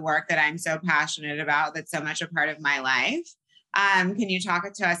side of the work that I'm so passionate about. That's so much a part of my life. Can you talk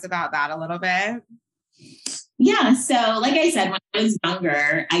to us about that a little bit? Yeah. So like I said, when I was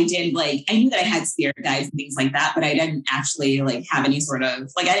younger, I knew that I had spirit guides and things like that, but I didn't actually like have any sort of,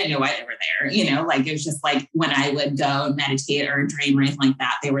 like, I didn't know why they were there, like, it was just like when I would go and meditate or dream or anything like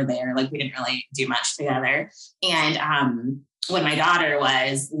that, they were there. Like we didn't really do much together. And, when my daughter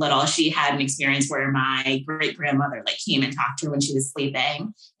was little, she had an experience where my great grandmother like came and talked to her when she was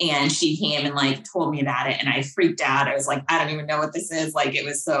sleeping, and she came and like told me about it. And I freaked out. I was like, I don't even know what this is. Like, it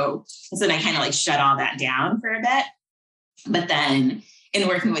was so then I kind of like shut all that down for a bit. But then in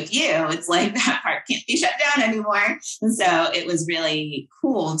working with you, it's like that part can't be shut down anymore. And so it was really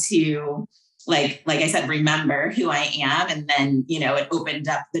cool to like I said, remember who I am. And then, it opened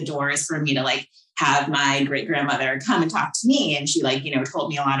up the doors for me to like have my great grandmother come and talk to me. And she like, told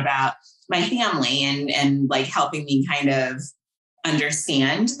me a lot about my family and like helping me kind of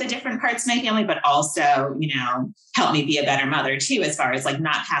understand the different parts of my family, but also, help me be a better mother too, as far as like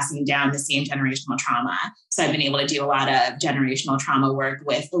not passing down the same generational trauma. So I've been able to do a lot of generational trauma work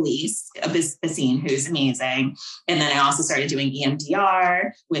with Elise Pscyhic, who's amazing. And then I also started doing EMDR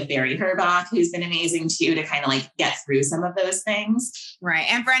with Barry Herbach, who's been amazing too, to kind of like get through some of those things. Right.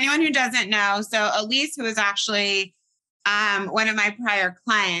 And for anyone who doesn't know, so Elise, who is actually one of my prior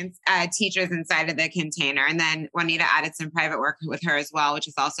clients, teaches inside of the container. And then Juanita added some private work with her as well, which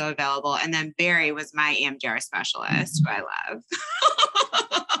is also available. And then Barry was my EMDR specialist, who I love.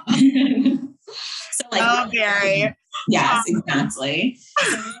 So like, Barry. Yes, exactly.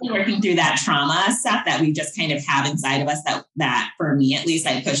 So really working through that trauma stuff that we just kind of have inside of us that for me, at least,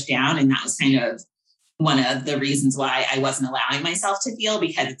 I pushed down. And that was kind of one of the reasons why I wasn't allowing myself to feel,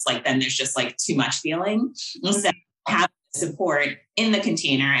 because it's like, then there's just like too much feeling. So having support in the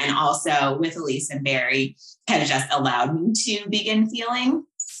container and also with Elise and Barry kind of just allowed me to begin feeling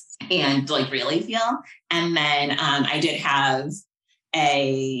and like really feel. And then I did have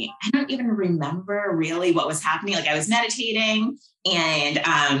I don't even remember really what was happening. Like I was meditating and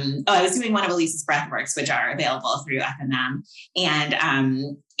I was doing one of Elise's breathworks, which are available through FMM,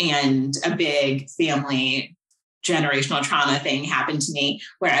 and a big family generational trauma thing happened to me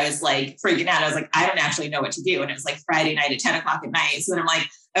where I was like freaking out. I was like, I don't actually know what to do. And it was like Friday night at 10 o'clock at night. So then I'm like,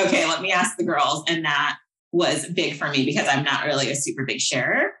 okay, let me ask the girls. And that was big for me because I'm not really a super big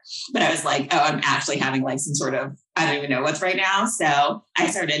sharer, but I was like, oh, I'm actually having like some sort of, I don't even know what's right now. So I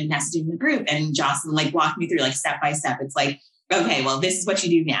started messaging the group and Jocelyn like walked me through like step by step. It's like, okay, well, this is what you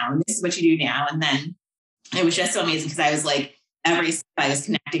do now. And this is what you do now. And then it was just so amazing because I was like, every step I was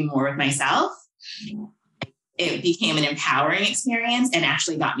connecting more with myself. It became an empowering experience and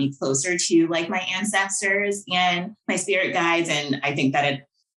actually got me closer to like my ancestors and my spirit guides. And I think that it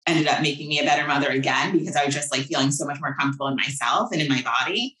ended up making me a better mother again, because I was just like feeling so much more comfortable in myself and in my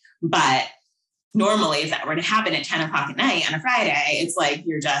body. But normally if that were to happen at 10 o'clock at night on a Friday, it's like,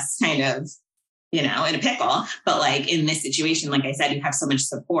 you're just kind of, in a pickle. But like in this situation, like I said, you have so much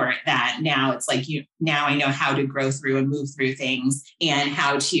support that now it's like now I know how to grow through and move through things and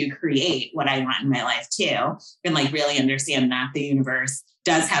how to create what I want in my life too. And like really understand that the universe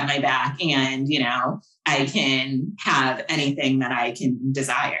does have my back and, I can have anything that I can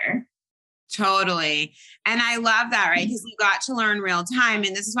desire. Totally. And I love that, right? Because you got to learn real time.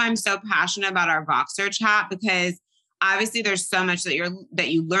 And this is why I'm so passionate about our Voxer chat, because obviously there's so much that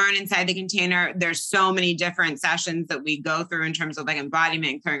you learn inside the container. There's so many different sessions that we go through in terms of like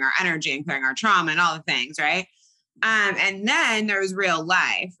embodiment, clearing our energy and clearing our trauma and all the things, right? And then there's real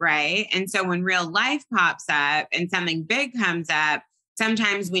life, right? And so when real life pops up and something big comes up,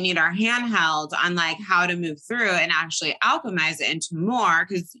 sometimes we need our handheld on like how to move through and actually alchemize it into more.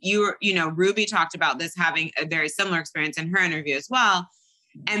 Because Ruby talked about this, having a very similar experience in her interview as well.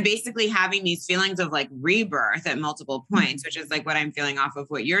 And basically having these feelings of like rebirth at multiple points, which is like what I'm feeling off of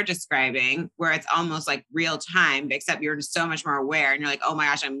what you're describing, where it's almost like real time, except you're just so much more aware. And you're like, oh my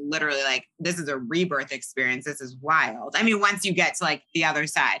gosh, I'm literally like, this is a rebirth experience. This is wild. I mean, once you get to like the other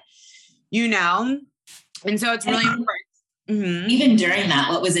side, and so it's really important. Mm-hmm. Even during that,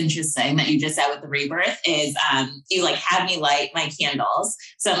 what was interesting that you just said with the rebirth is you like had me light my candles.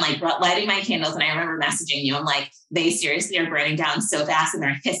 So I'm like lighting my candles and I remember messaging you. I'm like, they seriously are burning down so fast and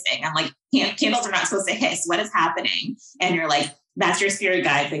they're hissing. I'm like, candles are not supposed to hiss. What is happening? And you're like, that's your spirit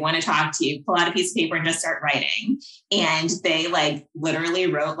guide. They want to talk to you. Pull out a piece of paper and just start writing. And they like literally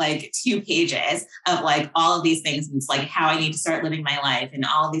wrote like 2 pages of like all of these things. And it's like how I need to start living my life and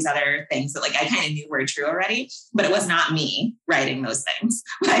all of these other things that like I kind of knew were true already, but it was not me writing those things.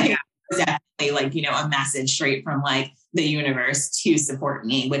 Like, it was definitely like, a message straight from like the universe to support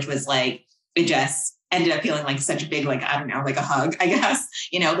me, which was like, it just ended up feeling like such a big, like, I don't know, like a hug, I guess,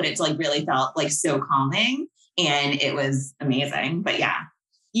 but it's like really felt like so calming. And it was amazing. But yeah.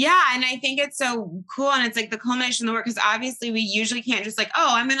 Yeah. And I think it's so cool. And it's like the culmination of the work, because obviously we usually can't just like,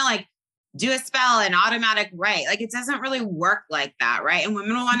 oh, I'm going to like do a spell and automatic write. Like it doesn't really work like that. Right. And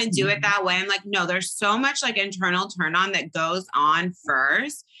women will want to do it that way. I'm like, no, there's so much like internal turn on that goes on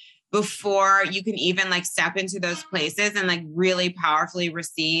first before you can even like step into those places and like really powerfully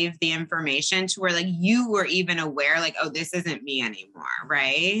receive the information to where like you were even aware, like, oh, this isn't me anymore.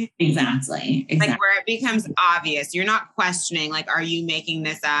 Right. Exactly. Like where it becomes obvious. You're not questioning, like, are you making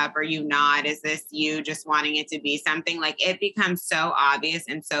this up? Are you not? Is this you just wanting it to be something? Like it becomes so obvious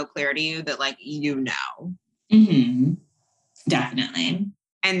and so clear to you that like, Mm-hmm. Definitely.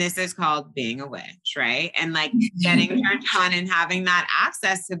 And this is called being a witch, right? And like getting turned on and having that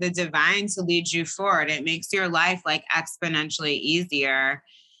access to the divine to lead you forward. It makes your life like exponentially easier.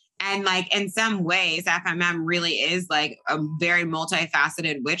 And like in some ways, FMM really is like a very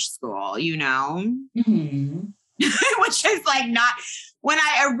multifaceted witch school, Mm-hmm. Which is like not, when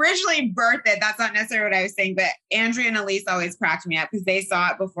I originally birthed it, that's not necessarily what I was saying, but Andrea and Elise always cracked me up because they saw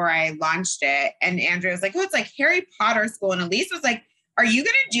it before I launched it. And Andrea was like, oh, it's like Harry Potter school. And Elise was like, are you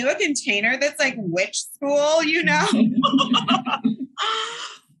going to do a container that's like witch school,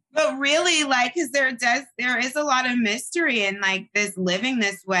 But really like, cause there is a lot of mystery in like this living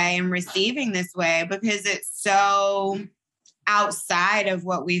this way and receiving this way, because it's so outside of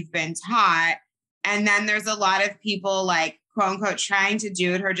what we've been taught. And then there's a lot of people like quote unquote trying to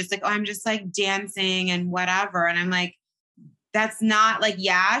do it, who are just like, oh, I'm just like dancing and whatever. And I'm like, that's not like,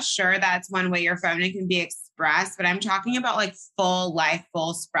 yeah, sure. That's one way your feminine can be expressed, but I'm talking about like full life,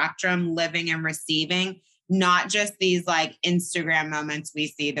 full spectrum living and receiving, not just these like Instagram moments we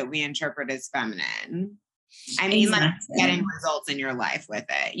see that we interpret as feminine. I mean, like getting results in your life with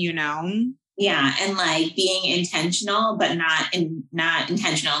it, Yeah. And like being intentional, but not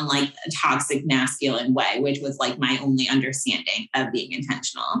intentional in like a toxic masculine way, which was like my only understanding of being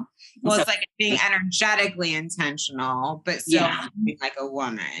intentional. Well, it's like being energetically intentional, but still being like a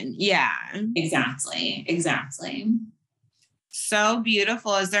woman. Yeah. Exactly. So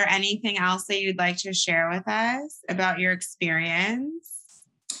beautiful. Is there anything else that you'd like to share with us about your experience?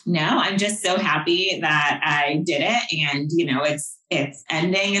 No, I'm just so happy that I did it. And, you know, it's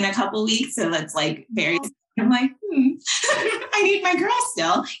ending in a couple weeks. So that's like very, I'm like, I need my girl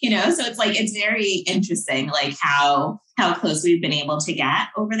still, you know? So it's like, it's very interesting, like how close we've been able to get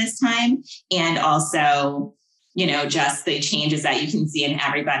over this time. And also, you know, just the changes that you can see in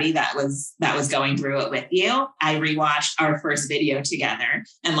everybody that was going through it with you. I rewatched our first video together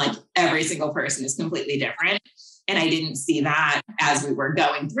and like every single person is completely different. And I didn't see that as we were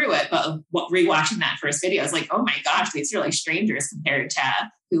going through it. But rewatching that first video, I was like, oh my gosh, these are like strangers compared to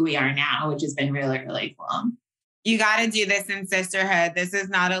who we are now, which has been really, really cool. You got to do this in sisterhood. This is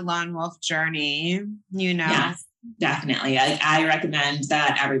not a lone wolf journey, you know? Yes, definitely. I recommend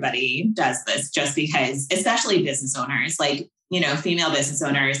that everybody does this just because, especially business owners, like, you know, female business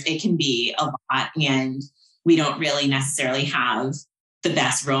owners, it can be a lot and we don't really necessarily have the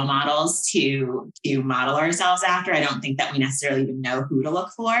best role models to model ourselves after. I don't think that we necessarily even know who to look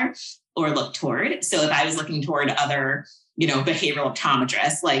for or look toward. So if I was looking toward other, you know, behavioral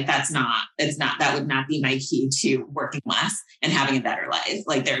optometrists, like that would not be my key to working less and having a better life.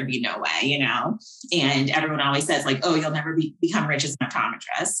 Like there would be no way, you know? And everyone always says like, oh, you'll never become rich as an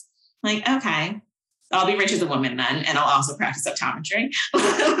optometrist. Like, okay, I'll be rich as a woman then. And I'll also practice optometry.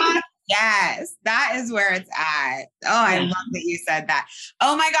 Yes, that is where it's at. Oh, I love that you said that.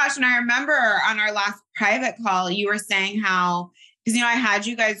 Oh my gosh. And I remember on our last private call, you were saying how, because, you know, I had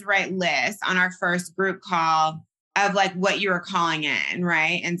you guys write lists on our first group call of like what you were calling in,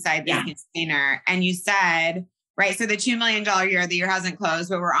 right? Inside this container. And you said, right, so the $2 million year, the year hasn't closed,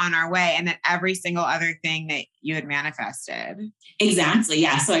 but we're on our way. And then every single other thing that you had manifested. Exactly.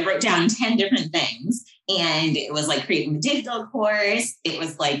 Yeah. So I wrote down 10 different things. And it was like creating the digital course. It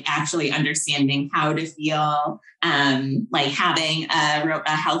was like actually understanding how to feel, like having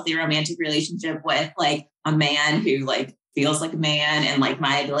a healthy romantic relationship with like a man who like feels like a man and like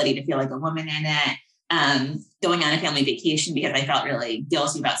my ability to feel like a woman in it. Going on a family vacation because I felt really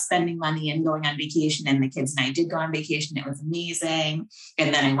guilty about spending money and going on vacation. And the kids and I did go on vacation. It was amazing.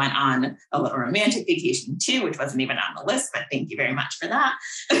 And then I went on a little romantic vacation too, which wasn't even on the list, but thank you very much for that.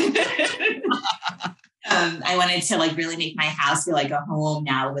 I wanted to like really make my house feel like a home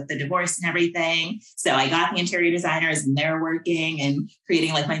now with the divorce and everything. So I got the interior designers and they're working and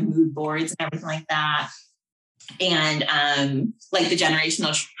creating like my mood boards and everything like that. And like the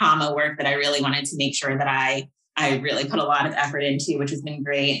generational trauma work that I really wanted to make sure that I really put a lot of effort into, which has been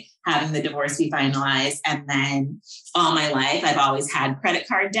great, having the divorce be finalized. And then all my life, I've always had credit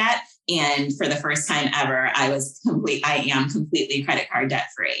card debt. And for the first time ever, I am completely credit card debt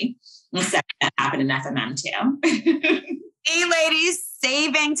free. So that happened in FMM too. Hey, ladies,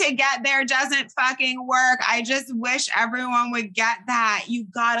 saving to get there doesn't fucking work. I just wish everyone would get that. You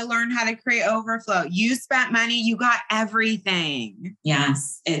got to learn how to create overflow. You spent money, you got everything.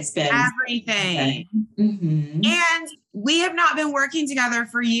 Yes, it's been everything. Mm-hmm. And we have not been working together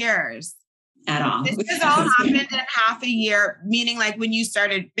for years. At all. This has all happened in half a year, meaning like when you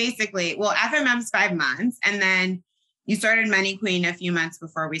started basically, well, FMM's 5 months and then you started Money Queen a few months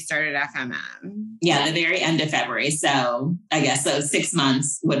before we started FMM. Yeah, the very end of February. So I guess those 6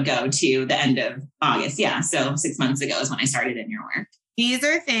 months would go to the end of August. Yeah. So 6 months ago is when I started in your work. These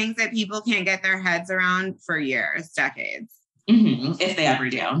are things that people can't get their heads around for years, decades. Mm-hmm. If they ever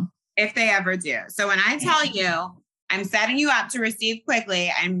do. If they ever do. So when I tell you, I'm setting you up to receive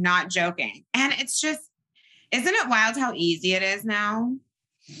quickly, I'm not joking. And it's just, isn't it wild how easy it is now?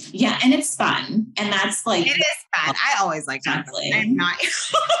 Yeah, and it's fun. And that's like... It is fun. I always like that. I'm not...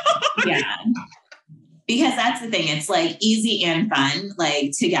 Yeah. Because that's the thing. It's like easy and fun.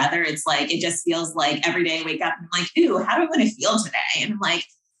 Like together, it's like, it just feels like every day I wake up and I'm like, ooh, how do I want to feel today? And I'm like,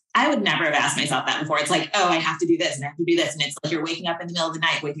 I would never have asked myself that before. It's like, oh, I have to do this and I have to do this. And it's like you're waking up in the middle of the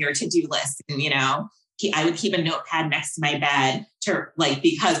night with your to-do list. And, you know, I would keep a notepad next to my bed to like,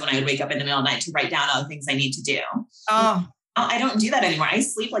 because when I would wake up in the middle of the night to write down all the things I need to do. Oh, I don't do that anymore. I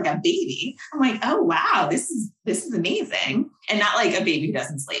sleep like a baby. I'm like, oh, wow, this is amazing. And not like a baby who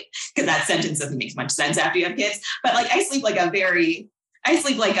doesn't sleep, because that sentence doesn't make much sense after you have kids. But like, I sleep like a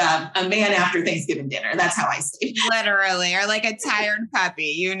man after Thanksgiving dinner. That's how I sleep. Literally, or like a tired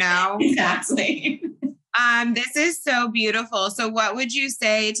puppy, you know? Exactly. This is so beautiful. So what would you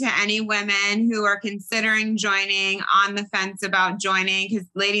say to any women who are considering joining, on the fence about joining? Because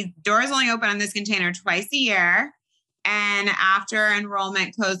ladies, doors only open on this container twice a year. And after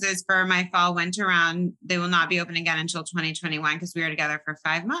enrollment closes for my fall winter round, they will not be open again until 2021 because we were together for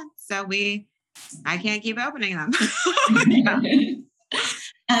 5 months. So I can't keep opening them.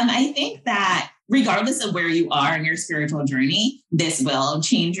 I think that regardless of where you are in your spiritual journey, this will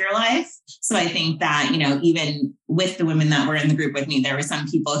change your life. So I think that, even with the women that were in the group with me, there were some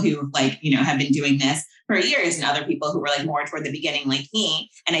people who have been doing this for years and other people who were like more toward the beginning like me.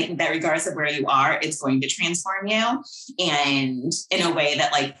 And I think that regardless of where you are, it's going to transform you and in a way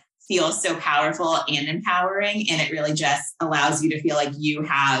that feels so powerful and empowering. And it really just allows you to feel like you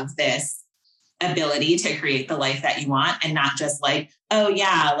have this ability to create the life that you want and not just oh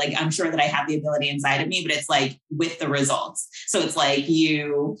yeah, I'm sure that I have the ability inside of me, but it's with the results. So it's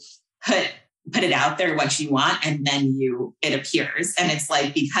you put it out there, what you want, and then it appears. And it's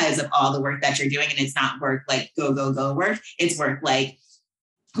because of all the work that you're doing, and it's not work go work. It's work where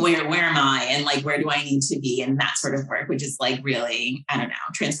am I? And where do I need to be? And that sort of work, which is really, I don't know,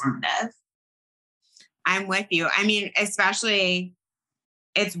 transformative. I'm with you. I mean, especially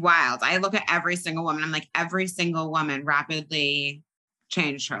it's wild. I look at every single woman. I'm every single woman rapidly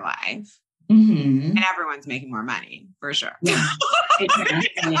changed her life. Mm-hmm. And everyone's making more money for sure. Yeah,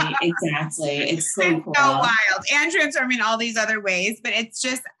 exactly. It's so cool. So wild. And transforming all these other ways. But it's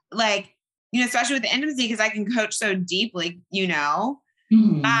just especially with the intimacy, because I can coach so deeply,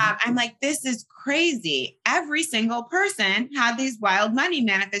 Mm-hmm. I'm this is crazy. Every single person had these wild money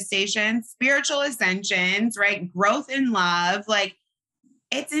manifestations, spiritual ascensions, right? Growth in love.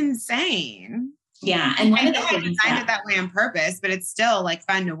 It's insane. Yeah. And I know I designed it that way on purpose, but it's still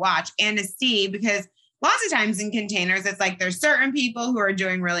fun to watch and to see, because lots of times in containers, it's there's certain people who are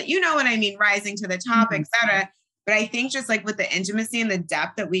doing really, what I mean, rising to the top, mm-hmm. et cetera. But I think just with the intimacy and the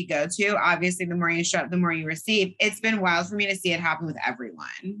depth that we go to, obviously the more you show up, the more you receive. It's been wild for me to see it happen with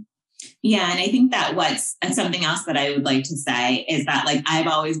everyone. Yeah. And I think that what's something else that I would like to say is that I've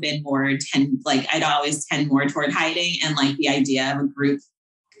always been I'd always tend more toward hiding, and the idea of a group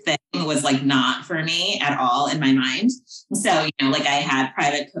thing was not for me at all in my mind. So, I had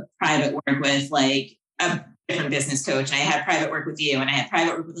private work with a different business coach, and I had private work with you, and I had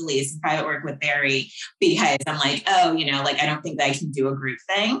private work with Elise and private work with Barry, because I'm I don't think that I can do a group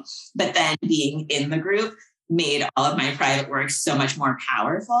thing. But then being in the group made all of my private work so much more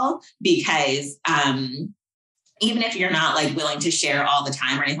powerful, because even if you're not willing to share all the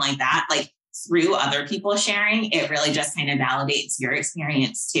time or anything like that, through other people sharing, it really just kind of validates your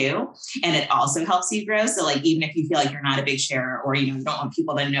experience too. And it also helps you grow. So even if you feel you're not a big sharer, or, you don't want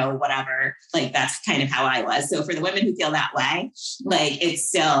people to know whatever, that's kind of how I was. So for the women who feel that way, it's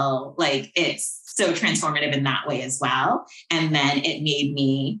still it's so transformative in that way as well. And then it made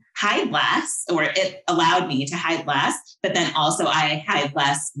me hide less, or it allowed me to hide less, but then also I hide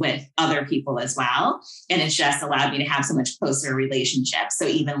less with other people as well. And it's just allowed me to have so much closer relationships. So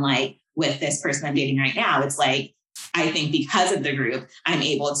even with this person I'm dating right now, it's I think because of the group, I'm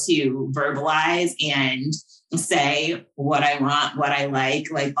able to verbalize and say what I want, what I like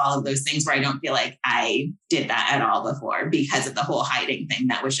all of those things, where I don't feel I did that at all before, because of the whole hiding thing.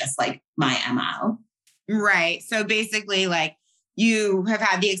 That was just my MO. Right. So basically you have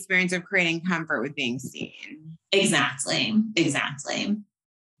had the experience of creating comfort with being seen. Exactly.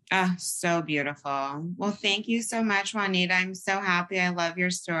 Oh, so beautiful. Well, thank you so much, Juanita. I'm so happy. I love your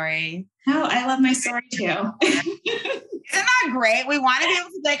story. Oh, I love my story too. Isn't that great? We want to be able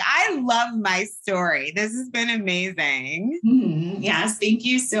to I love my story. This has been amazing. Mm-hmm. Yes. Thank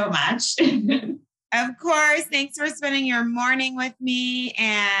you so much. Of course. Thanks for spending your morning with me.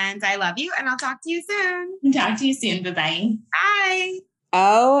 And I love you. And I'll talk to you soon. Talk to you soon. Bye-bye. Bye.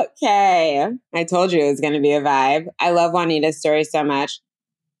 Okay. I told you it was going to be a vibe. I love Juanita's story so much.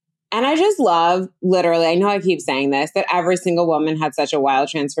 And I just love, literally, I know I keep saying this, that every single woman had such a wild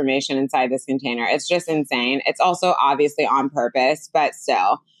transformation inside this container. It's just insane. It's also obviously on purpose, but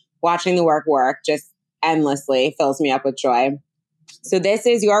still, watching the work just endlessly fills me up with joy. So this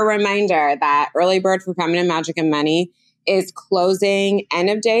is your reminder that Early Bird for Feminine Magic and Money is closing end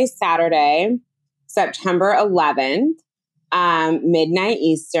of day Saturday, September 11th, midnight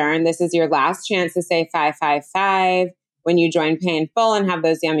Eastern. This is your last chance to say 555. When you join Pay in Full and have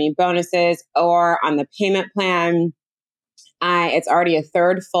those yummy bonuses, or on the payment plan. It's already a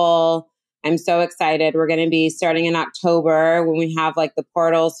third full. I'm so excited. We're going to be starting in October when we have the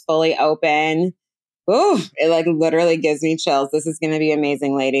portals fully open. Ooh, it literally gives me chills. This is going to be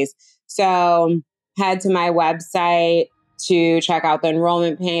amazing, ladies. So head to my website to check out the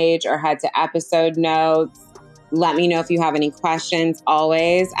enrollment page or head to episode notes. Let me know if you have any questions.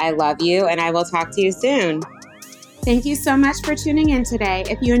 Always, I love you, and I will talk to you soon. Thank you so much for tuning in today.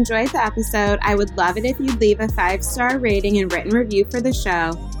 If you enjoyed the episode, I would love it if you'd leave a 5-star rating and written review for the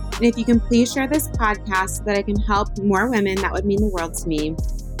show. And if you can please share this podcast so that I can help more women, that would mean the world to me.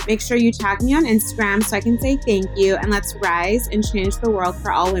 Make sure you tag me on Instagram so I can say thank you, and let's rise and change the world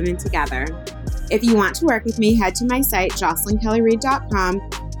for all women together. If you want to work with me, head to my site, JocelynKellyReid.com,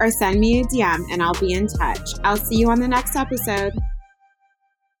 or send me a DM and I'll be in touch. I'll see you on the next episode.